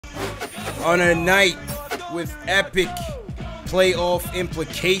On a night with epic playoff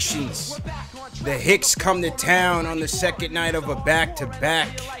implications, the Knicks come to town on the second night of a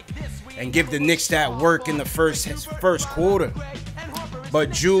back-to-back and give the Knicks that work in the first quarter.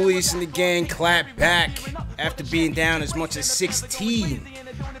 But Julius and the gang clap back after being down as much as 16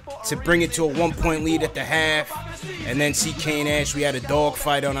 to bring it to a 1-point lead at the half. And then CK and Ash, we had a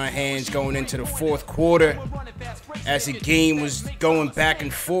dogfight on our hands going into the fourth quarter. As the game was going back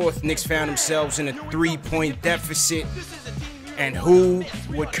and forth, Knicks found themselves in a 3-point deficit. And who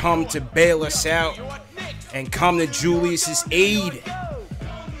would come to bail us out and come to Julius's aid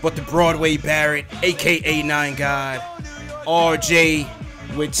but the Broadway Barrett, aka 9 God, RJ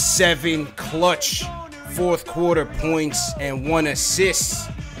with 7 clutch fourth quarter points and 1 assist.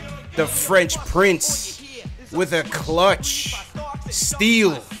 The French Prince with a clutch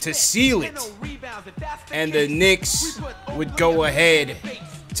steal to seal it. And the Knicks would go ahead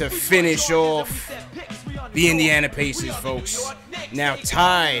to finish off the Indiana Pacers, folks. Now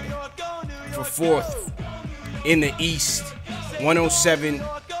tied for fourth in the East, 107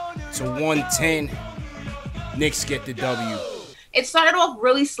 to 110. Knicks get the W. It started off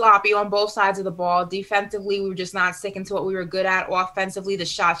really sloppy on both sides of the ball. Defensively, we were just not sticking to what we were good at. Offensively, the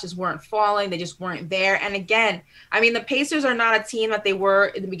shots just weren't falling. They just weren't there. And again, I mean, the Pacers are not a team that they were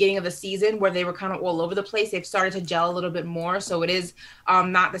in the beginning of the season where they were kind of all over the place. They've started to gel a little bit more. So it is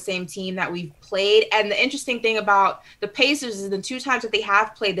not the same team that we've played. And the interesting thing about the Pacers is the 2 times that they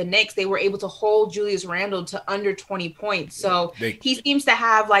have played the Knicks, they were able to hold Julius Randle to under 20 points. So he seems to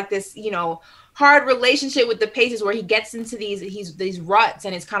have like this, hard relationship with the Pacers where he gets into these ruts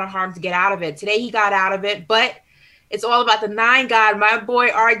and it's kind of hard to get out of it. Today he got out of it, but it's all about the 9 God, my boy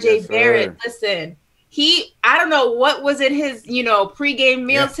RJ Barrett. Listen, I don't know what was in his, pregame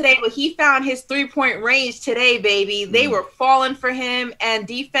meal today, but he found his 3-point range today, baby. They were falling for him, and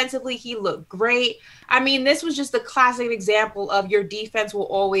defensively he looked great. I mean, this was just a classic example of your defense will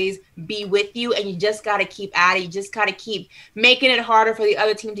always be with you, and you just got to keep at it. You just got to keep making it harder for the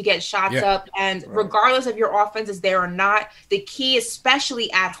other team to get shots up. And regardless of your offense is there or not, the key, especially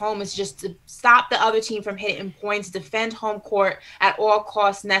at home, is just to stop the other team from hitting points, defend home court at all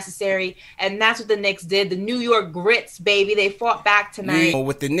costs necessary. And that's what the Knicks did. The New York Grits, baby. They fought back tonight.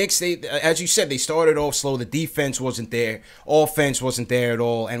 With the Knicks, they, as you said, they started off slow. The defense wasn't there. Offense wasn't there at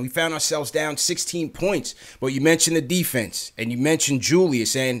all. And we found ourselves down 16 points. But you mentioned the defense, and you mentioned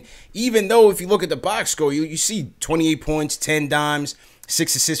Julius. And even though if you look at the box score, you see 28 points, 10 dimes,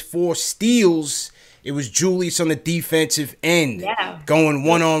 6 assists, 4 steals. It was Julius on the defensive end, going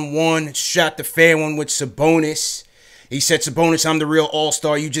one-on-one, shot the fair one with Sabonis. He said, Sabonis, I'm the real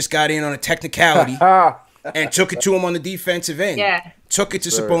all-star. You just got in on a technicality. And took it to him on the defensive end. Took it to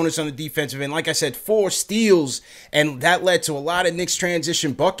Sabonis on the defensive end. Like I said, 4 steals, and that led to a lot of Knicks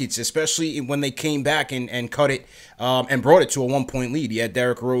transition buckets, especially when they came back and cut it and brought it to a 1-point lead. He had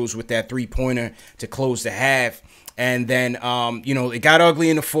Derrick Rose with that 3-pointer to close the half. And then, it got ugly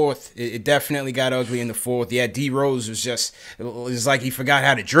in the fourth. It definitely got ugly in the fourth. Yeah, D Rose it was like he forgot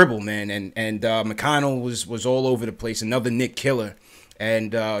how to dribble, man. And McConnell was all over the place. Another Knick killer.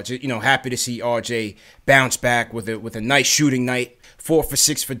 And, happy to see RJ bounce back with a nice shooting night. 4 for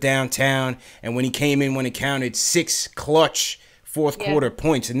 6 for downtown. And when he came in, when it counted, 6 clutch fourth quarter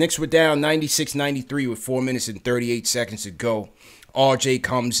points. The Knicks were down 96-93 with 4 minutes and 38 seconds to go. RJ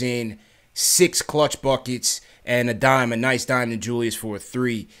comes in, 6 clutch buckets and a nice dime to Julius for a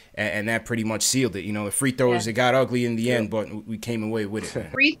 3. And that pretty much sealed it. The free throws, it got ugly in the end, but we came away with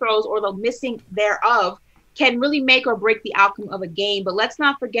it. Free throws, or the missing thereof, can really make or break the outcome of a game. But let's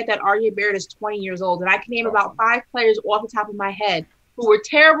not forget that RJ Barrett is 20 years old. And I can name about 5 players off the top of my head who were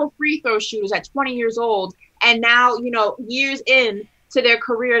terrible free throw shooters at 20 years old. And now, years in to their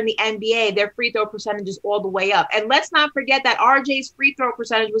career in the NBA, their free throw percentage is all the way up. And let's not forget that RJ's free throw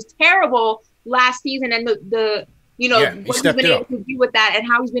percentage was terrible last season. And what he's been able to do with that and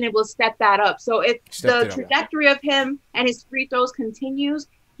how he's been able to step that up. So if the trajectory of him and his free throws continues,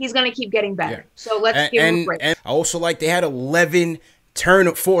 he's going to keep getting better. So let's give him a break. And I also they had 11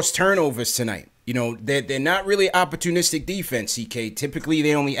 forced turnovers tonight. They're not really opportunistic defense, CK. Typically,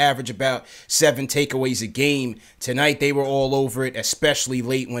 they only average about 7 takeaways a game. Tonight, they were all over it, especially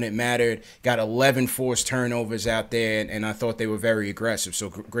late when it mattered. Got 11 forced turnovers out there, and I thought they were very aggressive. So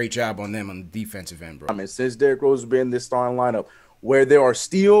great job on them on the defensive end, bro. I mean, since Derrick Rose has been in this starting lineup, where there are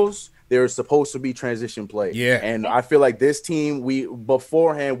steals, there is supposed to be transition play. And I feel like this team,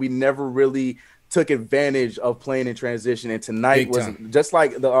 beforehand, we never really took advantage of playing in transition, and tonight was just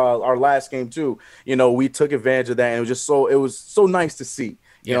like our last game too. We took advantage of that, and it was so nice to see.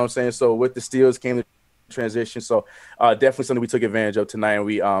 You know what I'm saying? So with the steals came the transition. So definitely something we took advantage of tonight, and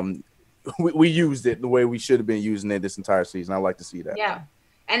we we used it the way we should have been using it this entire season. I like to see that. Yeah.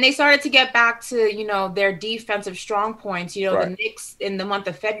 And they started to get back to, you know, their defensive strong points. You know, the Knicks in the month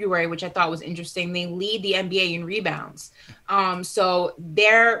of February, which I thought was interesting, they lead the NBA in rebounds. So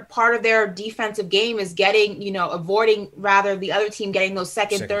their part of their defensive game is getting, you know, avoiding rather the other team getting those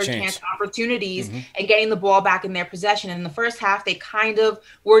second third chance opportunities and getting the ball back in their possession. In the first half, they kind of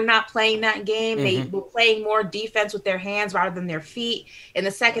were not playing that game. They were playing more defense with their hands rather than their feet. In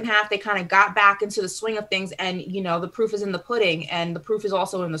the second half, they kind of got back into the swing of things. And, you know, the proof is in the pudding, and the proof is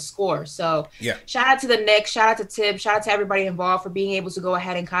also in the score. So shout out to the Knicks, shout out to Tibbs, shout out to everybody involved for being able to go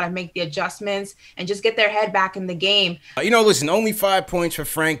ahead and kind of make the adjustments and just get their head back in the game. You know, listen, only 5 points for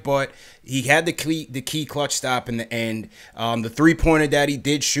Frank, but he had the key clutch stop in the end. The three-pointer that he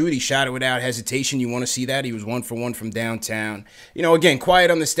did shoot, he shot it without hesitation. You want to see that. He was 1 for 1 from downtown. You know, again,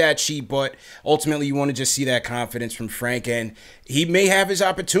 quiet on the stat sheet, but ultimately you want to just see that confidence from Frank. And he may have his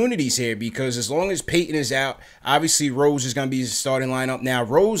opportunities here because as long as Payton is out, obviously Rose is going to be his starting lineup. Now,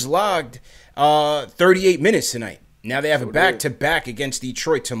 Rose logged 38 minutes tonight. Now they have a back-to-back against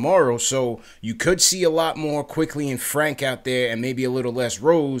Detroit tomorrow, so you could see a lot more quickly in Frank out there and maybe a little less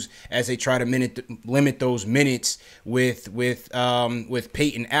Rose as they try to limit those minutes with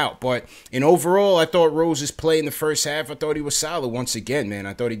Payton out. But in overall, I thought Rose's play in the first half, I thought he was solid once again, man.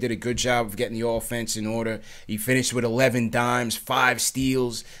 I thought he did a good job of getting the offense in order. He finished with 11 dimes, 5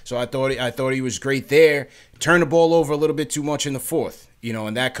 steals, so I thought he was great there. Turned the ball over a little bit too much in the fourth. You know,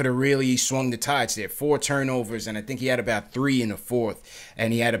 and that could have really swung the tides there. 4 turnovers, and I think he had about 3 in the fourth.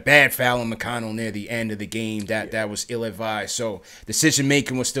 And he had a bad foul on McConnell near the end of the game. That was ill-advised. So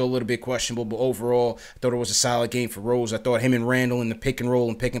decision-making was still a little bit questionable. But overall, I thought it was a solid game for Rose. I thought him and Randle in the pick-and-roll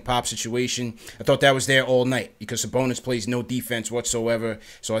and pick-and-pop situation, I thought that was there all night because Sabonis plays no defense whatsoever.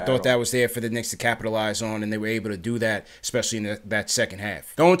 So I thought that was there for the Knicks to capitalize on, and they were able to do that, especially in that second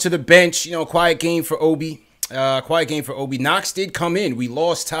half. Going to the bench, you know, quiet game for Obi. Knox did come in. We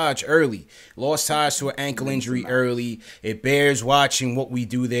lost Taj early. Lost Taj to an ankle injury early. It bears watching what we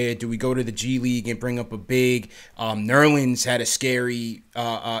do there. Do we go to the G League and bring up a big? Nerlens had a scary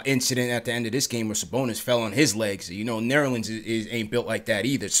incident at the end of this game where Sabonis fell on his legs. You know, Nerlens ain't built like that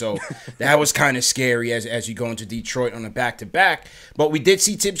either. So that was kind of scary as you go into Detroit on a back-to-back. But we did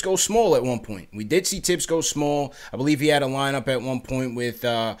see Tibbs go small at one point. I believe he had a lineup at one point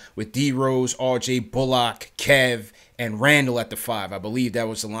with D Rose, RJ Bullock, Kev, and Randle at the 5. I believe that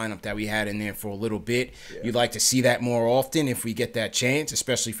was the lineup that we had in there for a little bit. You'd like to see that more often if we get that chance,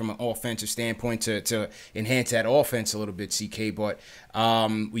 especially from an offensive standpoint to enhance that offense a little bit, CK. But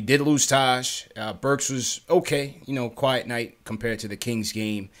we did lose Taj. Burks was okay, you know, quiet night compared to the Kings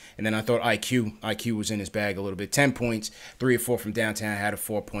game. And then I thought IQ was in his bag a little bit. 10 points, 3 or 4 from downtown, had a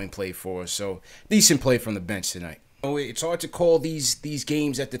 4-point play for us. So decent play from the bench tonight. It's hard to call these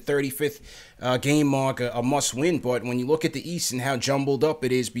games at the 35th game mark a must-win, but when you look at the East and how jumbled up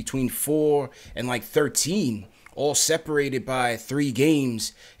it is between 4 and like 13, all separated by 3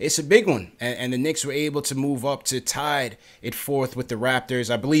 games, it's a big one. And the Knicks were able to move up to tied at 4th with the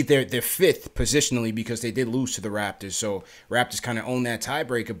Raptors. I believe they're 5th positionally because they did lose to the Raptors, so Raptors kind of own that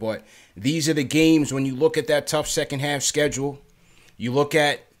tiebreaker. But these are the games when you look at that tough second half schedule. You look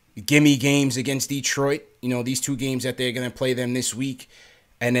at gimme games against Detroit. You know, these 2 games that they're going to play them this week.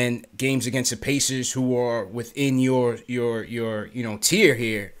 And then games against the Pacers who are within your tier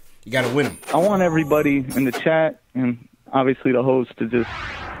here. You got to win them. I want everybody in the chat and obviously the host to just,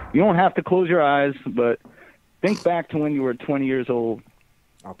 you don't have to close your eyes, but think back to when you were 20 years old.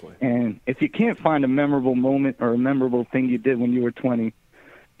 I'll play. And if you can't find a memorable moment or a memorable thing you did when you were 20,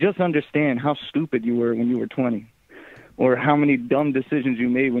 just understand how stupid you were when you were 20. Or how many dumb decisions you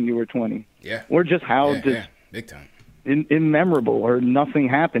made when you were 20. Yeah. Or just how big time. Immemorable or nothing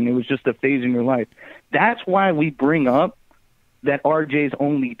happened. It was just a phase in your life. That's why we bring up that RJ's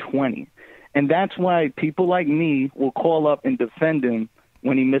only 20. And that's why people like me will call up and defend him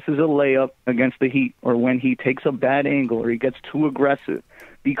when he misses a layup against the Heat or when he takes a bad angle or he gets too aggressive.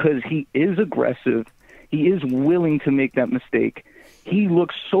 Because he is aggressive. He is willing to make that mistake. He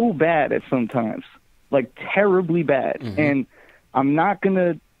looks so bad at sometimes. Like, terribly bad. And I'm not going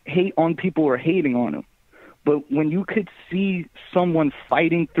to hate on people who are hating on him. But when you could see someone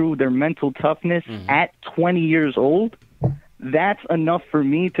fighting through their mental toughness at 20 years old, that's enough for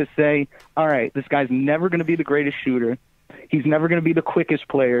me to say, all right, this guy's never going to be the greatest shooter. He's never going to be the quickest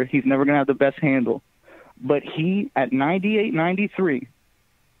player. He's never going to have the best handle. But he, at 98, 93,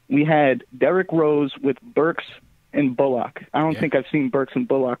 we had Derrick Rose with Burks and Bullock. I don't think I've seen Burks and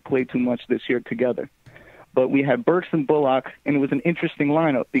Bullock play too much this year together. But we had Burks and Bullock, and it was an interesting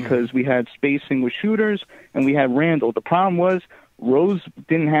lineup because we had spacing with shooters, and we had Randle. The problem was Rose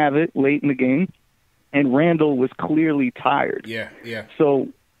didn't have it late in the game, and Randle was clearly tired. Yeah. So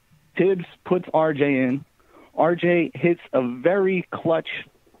Tibbs puts RJ in. RJ hits a very clutch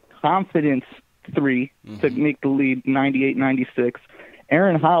confidence three to make the lead 98-96.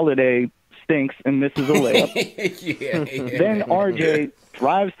 Aaron Holiday stinks and misses a layup. Then RJ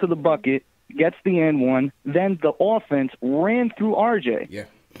drives to the bucket, gets the and one. Then the offense ran through RJ. Yeah.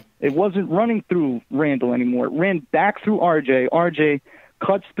 It wasn't running through Randle anymore. It ran back through RJ. RJ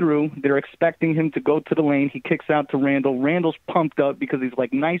cuts through. They're expecting him to go to the lane. He kicks out to Randle. Randle's pumped up because he's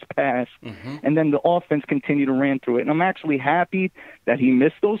like, nice pass. And then the offense continued to ran through it. And I'm actually happy that he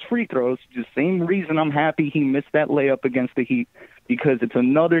missed those free throws. The same reason I'm happy he missed that layup against the Heat, because it's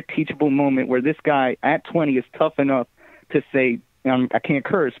another teachable moment where this guy at 20 is tough enough to say, I can't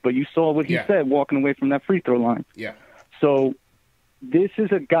curse, but you saw what he said walking away from that free throw line. Yeah. So this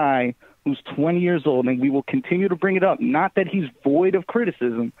is a guy who's 20 years old, and we will continue to bring it up. Not that he's void of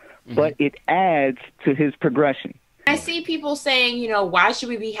criticism, but it adds to his progression. I see people saying, you know, why should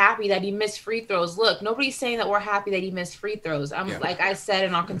we be happy that he missed free throws? Look, nobody's saying that we're happy that he missed free throws. Like I said,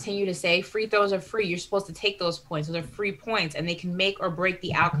 and I'll continue to say, free throws are free. You're supposed to take those points. Those are free points, and they can make or break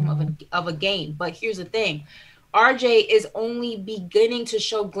the outcome of a game. But here's the thing. RJ is only beginning to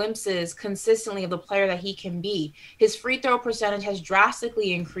show glimpses consistently of the player that he can be. His free throw percentage has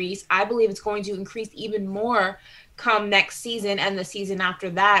drastically increased. I believe it's going to increase even more come next season and the season after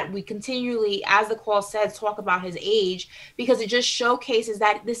that. We continually, as the call says, talk about his age because it just showcases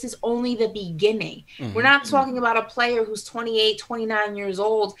that this is only the beginning. We're not talking about a player who's 28, 29 years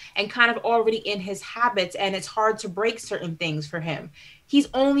old and kind of already in his habits, and it's hard to break certain things for him. He's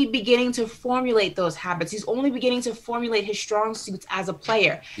only beginning to formulate those habits. He's only beginning to formulate his strong suits as a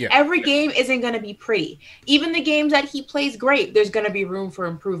player. Every game isn't going to be pretty. Even the games that he plays great, there's going to be room for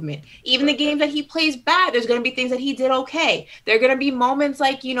improvement. Even the games that he plays bad, there's going to be things that he did okay. There are going to be moments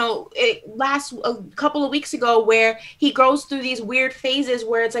like, you know, a couple of weeks ago where he goes through these weird phases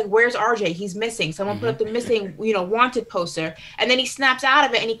where it's like, where's RJ? He's missing. Someone put up the missing, you know, wanted poster, and then he snaps out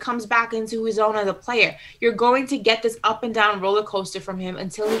of it and he comes back into his own as a player. You're going to get this up and down roller coaster from him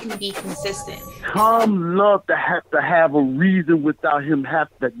until he can be consistent. Tom loved to have a reason without him have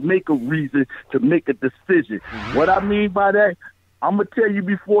to make a reason to make a decision. What I mean by that, I'm gonna tell you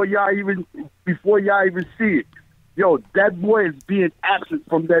before y'all even see it. Yo, that boy is being absent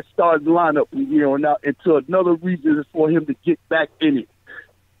from that starting lineup, you know, now until another reason is for him to get back in it.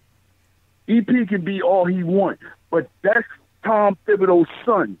 EP can be all he wants, but that's Tom Thibodeau's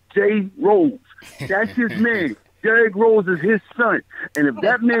son, Jay Rose. That's his man. Derrick Rose is his son. And if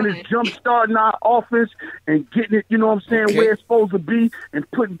that man is jump-starting our offense and getting it, you know what I'm saying, where it's supposed to be and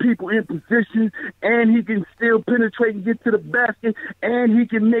putting people in position, and he can still penetrate and get to the basket, and he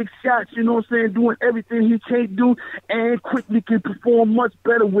can make shots, you know what I'm saying, doing everything he can't do, and quickly can perform much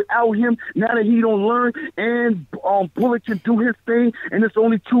better without him now that he don't learn, and Bullock can do his thing, and it's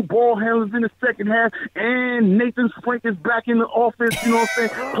only 2 ball handlers in the second half, and Nathan Frank is back in the offense, you know what I'm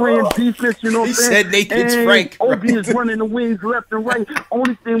saying, playing defense, you know what I'm saying. He said Nathan Frank. Obi is running the wings left and right.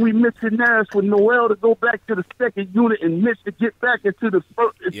 Only thing we missing now is for Noel to go back to the second unit and Mitch to get back into the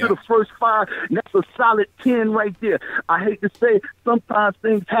first 5. And that's a solid 10 right there. I hate to say sometimes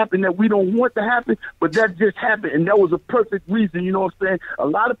things happen that we don't want to happen, but that just happened, and that was a perfect reason, you know what I'm saying? A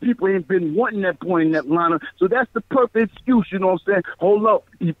lot of people ain't been wanting that point in that lineup, so that's the perfect excuse, you know what I'm saying? Hold up,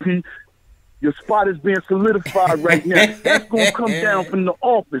 EP. Your spot is being solidified right now. That's going to come down from the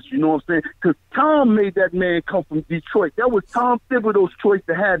office, you know what I'm saying? Because Tom made that man come from Detroit. That was Tom Thibodeau's choice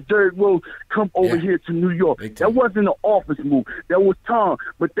to have Derrick Rose come over here to New York. That wasn't an office move. That was Tom.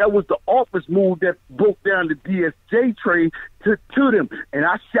 But that was the office move that broke down the DSJ trade to them. And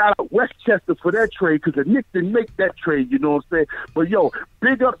I shout out Westchester for that trade because the Knicks didn't make that trade, you know what I'm saying? But, yo,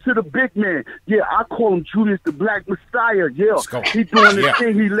 big up to the big man. Yeah, I call him Julius the Black Messiah. Yeah, he doing the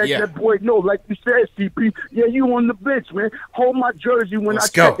thing. He let that boy know. Like you said, CP, yeah, you on the bench, man. Hold my jersey when I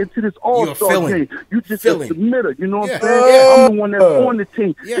check into this All-Star game. You just a submitter, you know what I'm saying? I'm the one that's on the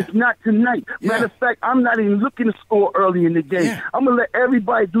team. It's not tonight. Matter of fact, I'm not even looking to score early in the game. I'm going to let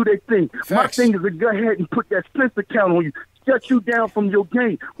everybody do their thing. My thing is to go ahead and put that Spencer count on you. Shut you down from your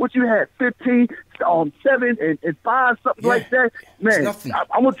game. What you had, 15, 7, and 5, something like that? Man,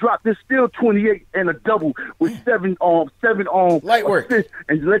 I'm going to drop this still 28 and a double with 7 light work assists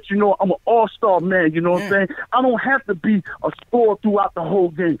and let you know I'm an all-star man, you know what I'm saying? I don't have to be a scorer throughout the whole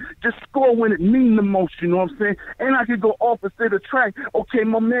game. Just score when it means the most, you know what I'm saying? And I can go opposite the track. Okay,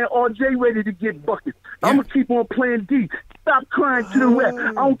 my man RJ ready to get buckets. I'm going to keep on playing D. Stop crying to the ref.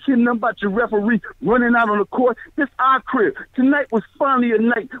 I don't care nothing about your referee running out on the court. This our crib. Tonight was finally a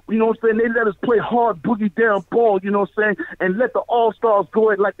night. You know what I'm saying? They let us play hard boogie down ball, you know what I'm saying? And let the All-Stars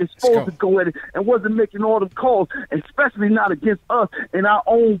go at it like they're supposed to go at it and wasn't making all them calls, especially not against us in our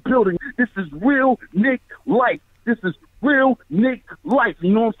own building. This is real Knick life. This is real Knick life,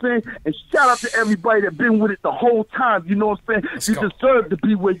 you know what I'm saying? And shout out to everybody that been with it the whole time, you know what I'm saying? You deserve to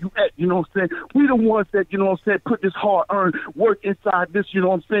be where you at, you know what I'm saying? We the ones that, you know what I'm saying, put this hard-earned work inside this, you know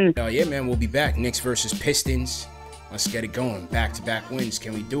what I'm saying? Yeah, man, we'll be back. Knicks versus Pistons. Let's get it going. Back-to-back wins.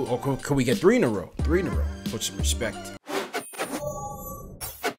 Can we do it? Or could we get 3 in a row? 3 in a row. Put some respect.